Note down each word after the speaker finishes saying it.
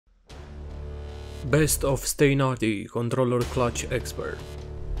Best of Stay Naughty, controller clutch expert.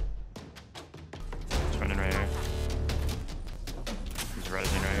 He's running right here. He's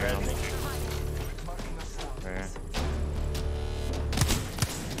resing right here. Right here.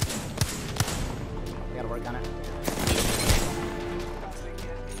 We gotta work on it.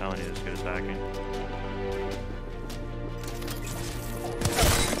 I'm telling you, this kid is hacking.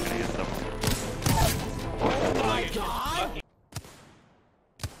 Gonna get double. Oh my god!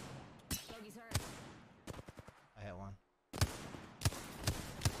 I hit one.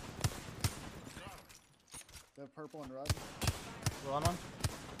 They have purple and red. Blue on one.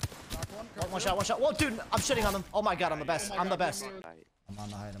 Knock one. Oh, one shot, one shot. Whoa, dude, I'm shitting on them. Oh my god, I'm the best. Oh my I'm the God, best. dude. I'm on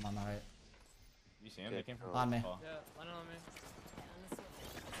the height, I'm on the height. You see him? They came from On me. oh. Yeah, landed on me.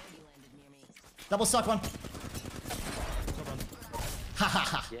 Double suck one.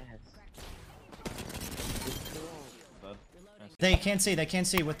 Hahaha. Dead. They can't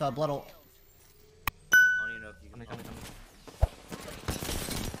see with the blood ult. I don't even know if you can. Coming.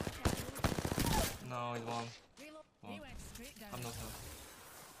 No, he's long. I'm not sure.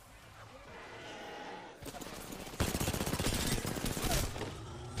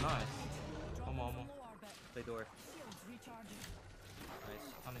 Nice. Almost. Play door. Nice.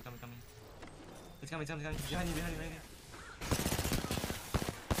 Coming. It's coming. Behind you, right here.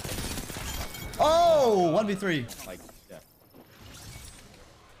 Oh, 1v3. Like, yeah.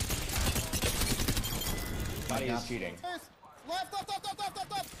 Body is cheating. Left.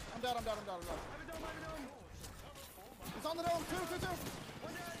 I'm down. He's on the dome. Two.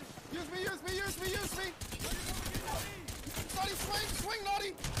 Use me. Naughty, swing,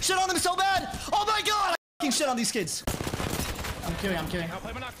 Naughty. Shit on them so bad. Oh my god. I fucking shit on these kids. I'm queuing. Now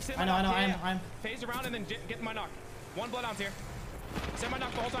play my knock. Sit I my know, knock. I'm. Phase around and then get my knock. One bloodhound's here. Sit my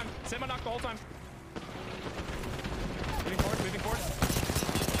knock the whole time. Moving forward.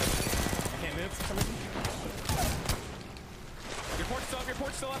 I can't move for some reason. Your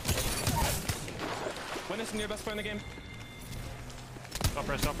port's still up. Win this and you're the best player in the game. Don't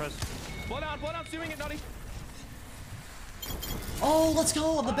press. Bloodhound's doing it, Nutty. Oh, let's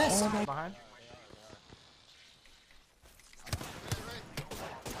go. I'm the best. Behind.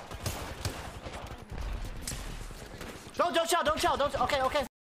 Don't shout. Okay.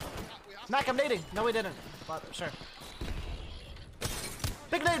 Mac, I'm nading. No, we didn't. But sure.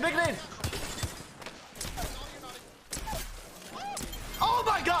 Big nade. Oh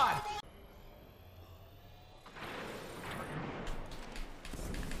my god!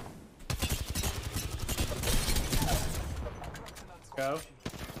 Go.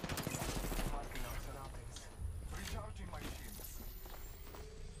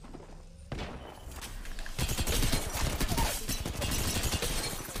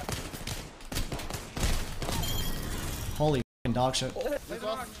 Holy f***ing dog shit.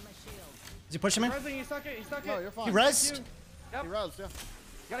 Is he pushing me? He stuck it. No, you're fine. He rezzed? He rezzed, yeah. You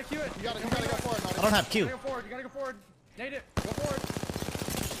gotta queue it. You gotta go for it, Naughty. I don't have Q. You gotta go forward. Nade it. Go forward.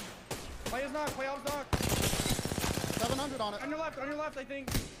 Play his knock. Play out his knock. 700 on it. On your left, I think.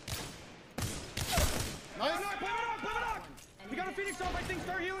 Nice. Play my knock. We got a Phoenix off, I think.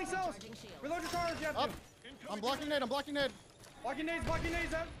 Start healing cells. Reload your cars, you have to. Up. I'm blocking nade. Blocking nades,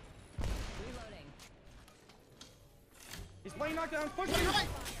 Ev. He's playing knockdowns. Push He's him. right.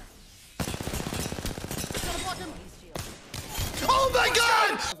 Gotta block him. Oh my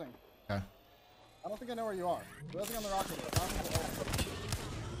god! Okay. I don't think I know where you are. Rezzing on the rocket.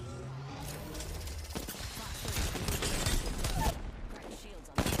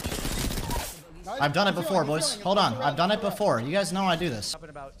 Nice. I've done it before, boys. Hold on. I've done it before. You guys know I do this.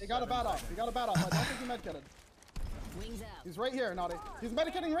 He got a bat off. I don't think he medkitted. He's right here, Naughty. He's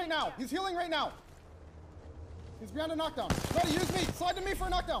medicating right now. He's healing right now. He's behind a knockdown. Ready, use me. Slide to me for a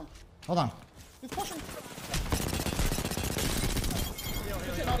knockdown. Hold on. He's pushing.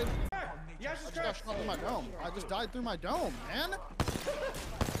 Good shit, Naughty. Yes, I just got shot through my dome. I just died through my dome, man. This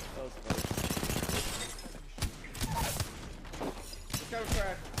guy was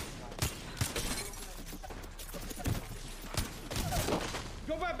trash.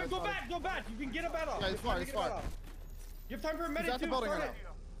 Go back. You can get a bat off. Yeah, he's fine. You have time for a medi He's at the too. building Start right it.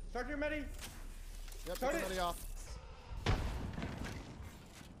 Start your medi. Yep, Start get it. the ready off.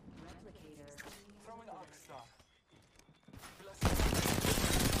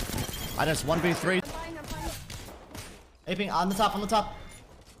 I just 1v3. Aping on the top. I'm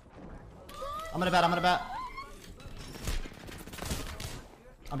gonna bat.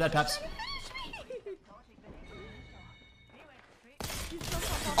 I'm dead, Peps.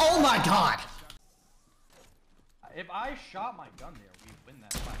 Oh my god! If I shot my gun there, we win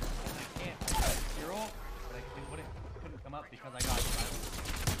that fight. I can't. I got 0, but it couldn't come up because I got.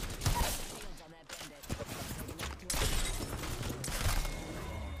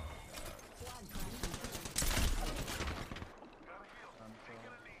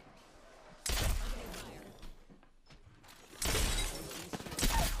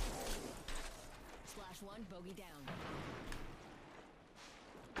 One bogey down.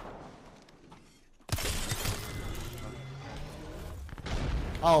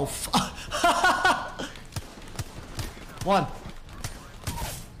 Oh, One.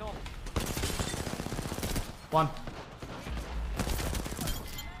 One.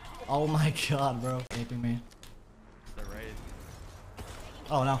 Oh my god, bro. Aping me. The raid.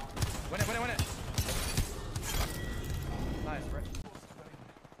 Oh no. Win it, win it, win it. Nice, right?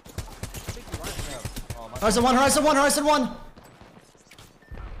 Horizon 1, Horizon 1, Horizon 1!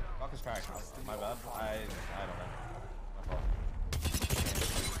 Fuck is cracked. My bad. I don't know. My fault.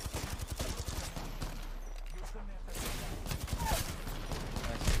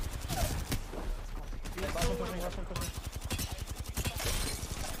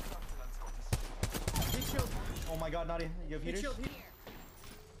 Oh my god, Nadia, you have heaters?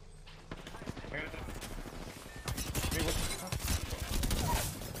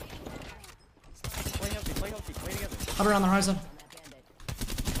 Play healthy, play together. Hover on the horizon.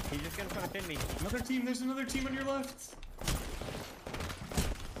 He's just gonna try to pin me. Another team. There's another team on your left.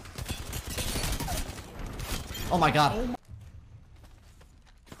 Oh my god.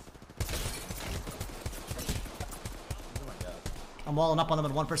 I'm walling up on them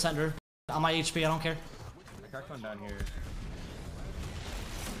at 1%er. On my HP, I don't care. I cracked one down here.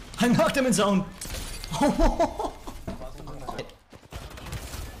 I knocked him in zone.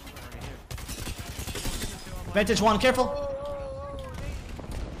 Vantage 1, careful.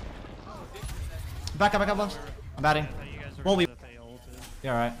 Back up, boss. I'm batting. Well, we.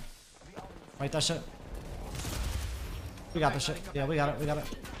 Yeah, alright. Wait, that shit. We got this shit. Yeah, we got it, we got it.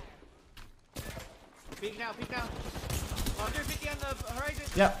 Peek now, peek now. 150 on the horizon.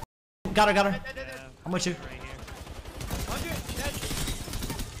 Yep. Got her, got her. I'm with you. 100, dead.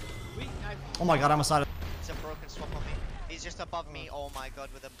 Weak, nice. Oh my god, I'm aside. It's a broken swap on me. He's just above me. Oh my god,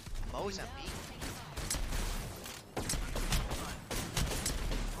 with a Mozambique.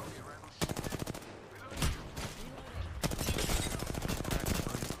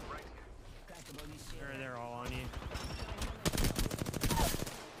 They're all on you.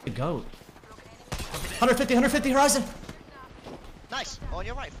 Good goat. 150, 150 horizon. Nice. On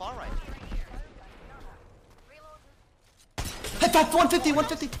your right, far right. Hit back 150,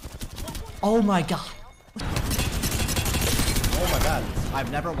 150. Oh my god. Oh my god.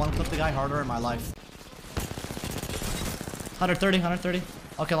 I've never one-clipped the guy harder in my life. 130, 130.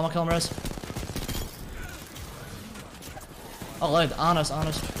 I'll kill him, Rez. Oh, let it, honest.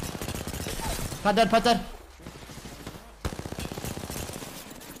 Pat dead.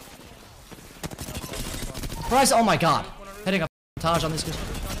 Horizon, oh my god. Hitting a montage on this kid.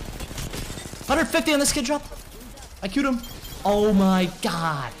 150 on this kid drop. I queued him. Oh my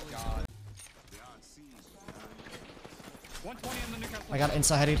god. 120 on the Newcastle. I got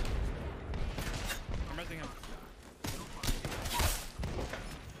inside headed. I'm resing him.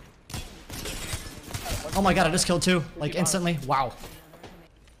 Oh my god, I just killed two. Like instantly. Wow.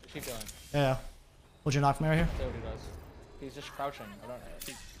 Keep going. Yeah. Would you knock me right here? See what he does. He's just crouching. I don't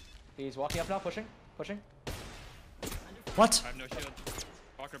know. He's walking up now, pushing. What? I have no shield.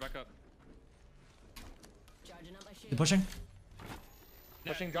 Walker back up. Charging up my shield. You pushing?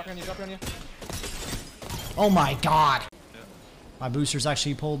 Dropping on you. Oh my god. My boosters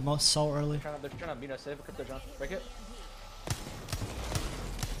actually pulled so early. They're trying to beat us. Save a crypto jump. Break it.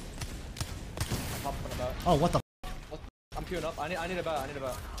 I'm hopping about. Oh, what the I'm queuing up. I need a bat.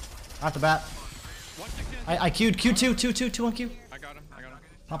 At the bat. I queued. Q2 on Q. I got him.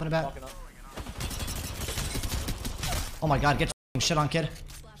 Hopping a bat. Walking up. Oh my god, get shit on, kid.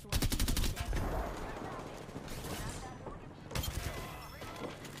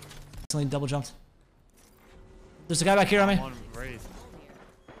 Instantly double jumped. There's a guy back here on me. One raid.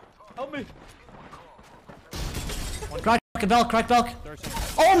 Help me. Crack Belk.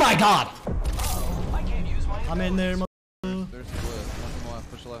 Oh my god! I'm in there, There's the left. One from the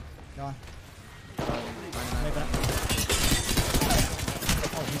left. Push the left. Go on. 99.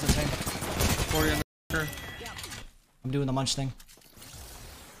 Oh, he's insane. 40 on the I'm doing the munch thing.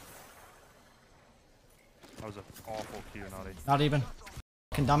 That was an awful Q, Naughty. Not even.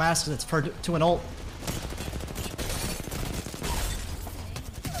 Fucking dumbass, 'cause it's per to an ult.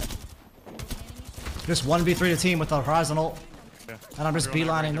 Just 1v3 the team with the Horizon ult. Yeah. And I'm just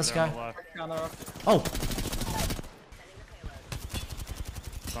beelining this guy. On the rock. Oh!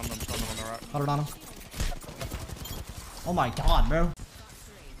 Stun them on the rock. 100 on him. Oh my god, bro.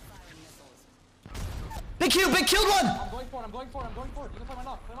 Big killed one! I'm going for it. You can play my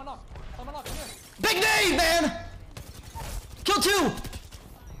knock. Come here. Big nade, man! Kill two!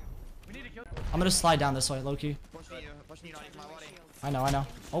 I'm gonna slide down this way, low key. I know.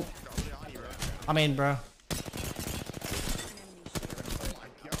 Oh. I'm in, bro.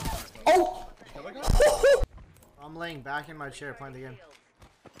 laying back in my chair playing the game.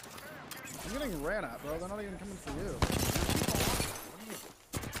 I'm getting ran at, bro. They're not even coming for you.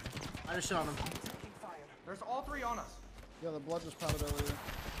 I just shit on them. There's all three on us. Yeah, the blood just powdered earlier.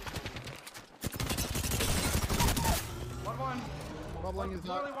 One. Bubbling is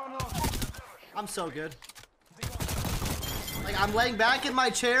Literally not. one low. I'm so good. Like, I'm laying back in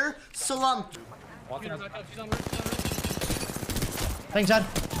my chair, slumped. Thanks, Dad.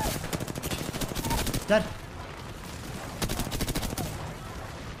 Dead.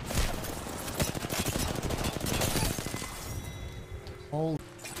 Holy.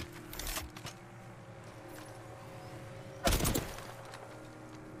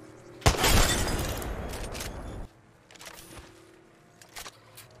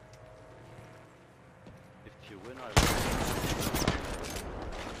 If you win,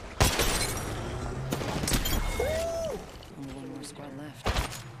 Only one more squad left.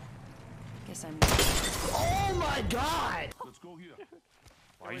 Guess I'm. Oh my god!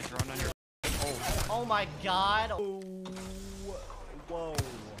 Why are you throwing on your? Oh my god! Oh. Whoa.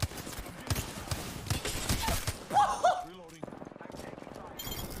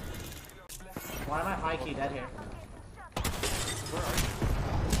 Why am I high key dead here?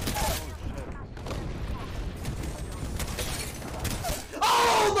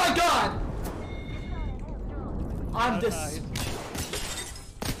 Oh my god!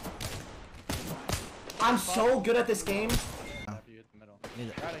 I'm so good at this game.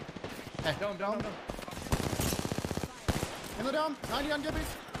 Hey, dome. In the dome. 90 on Gibby.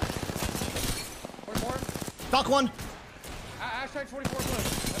 44. Knock one. Hashtag 44 clip.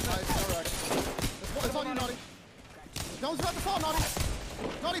 Nice, correct. It's on you, Naughty. Dome's about to fall, Naughty.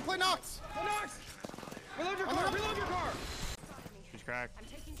 Naughty, play Nox. Go Knox! Reload your car! Reload your car! She's cracked.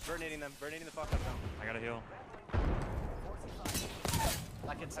 Burnating them. Burnating the fuck out of them. I gotta heal.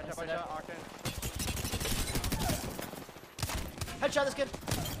 Headshot this kid.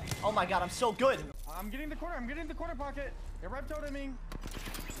 Oh my god, I'm so good. I'm getting the corner. I'm getting the corner pocket. They're rep toteming.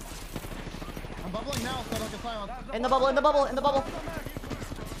 I'm bubbling now, so I don't get silent. In the bubble, in the bubble, in the bubble.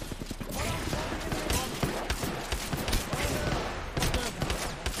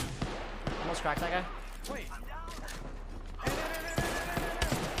 Almost cracked that guy. Wait.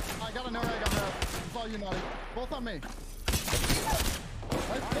 I got a no rag on that. It's all you, Naughty. Both on me.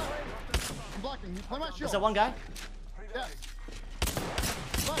 Nice kill. I'm blocking. You play my shield. Is that one guy? Yes.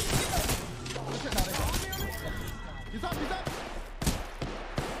 Good shit, Naughty. He's up.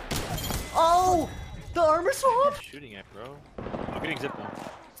 Oh! The armor swap? Shooting at, bro. I'm getting zipped on.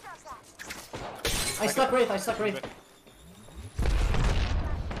 I stuck Wraith. I just stuck Wraith.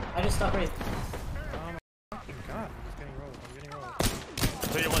 Oh my fucking god. I'm getting rolled.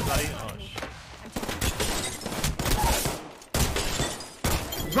 Wait, one buddy. Oh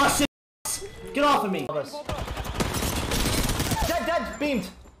shit. Rush it! Get off of me! Dead! Beamed!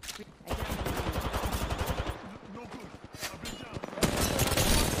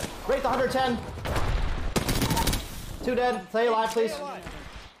 Wraith 110. 2 dead. Stay alive, please.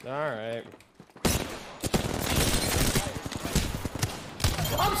 Alright.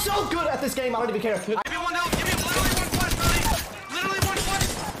 I'm so good at this game, I don't even care. Give me one out. Give me literally one flash, buddy. Literally one flash.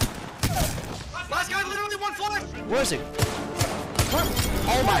 Last guy, literally one flash. Where is he?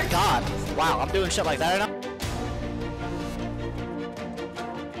 Oh my god. Wow, I'm doing shit like that right now.